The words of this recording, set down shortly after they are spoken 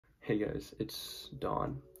Hey guys, it's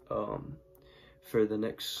Don. For the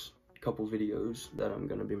next couple videos that I'm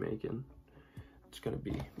gonna be making, it's gonna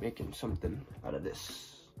be making something out of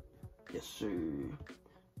this. Yes sir.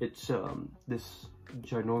 It's this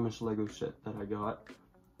ginormous Lego set that I got.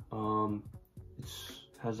 It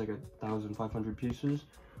has like 1,500 pieces,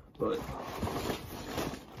 but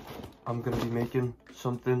I'm gonna be making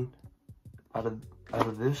something out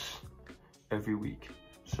of this every week.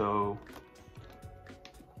 So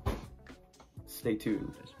stay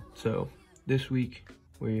tuned. So this week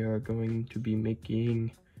we are going to be making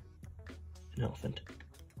an elephant.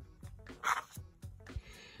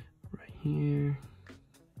 Right here.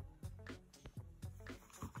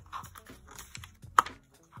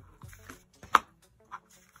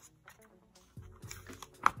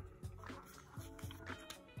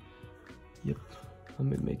 Yep,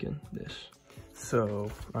 I'm making this.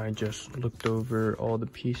 So I just looked over all the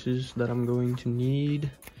pieces that I'm going to need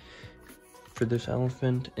for this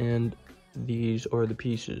elephant, and these are the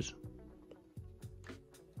pieces.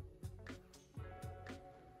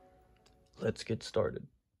 Let's get started.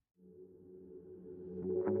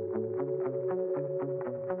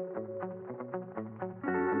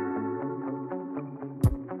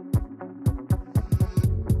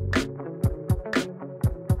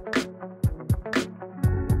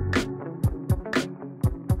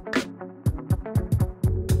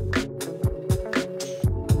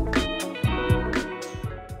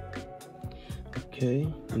 Okay,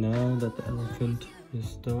 now that the elephant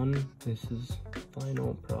is done, this is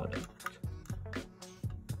final product.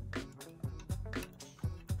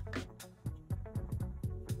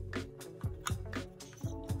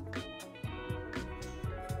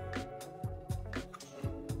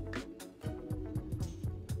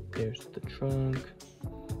 There's the trunk,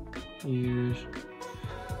 ears.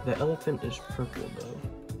 The elephant is purple though.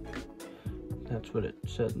 That's what it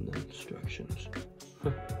said in the instructions.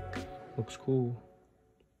 Looks cool.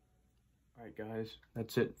 Alright guys,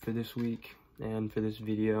 that's it for this week and for this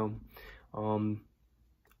video.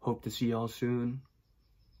 Hope to see y'all soon.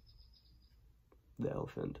 The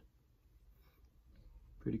elephant.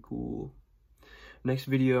 Pretty cool. Next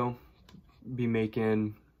video, be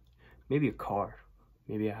making maybe a car,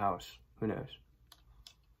 maybe a house. Who knows?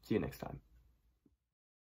 See you next time.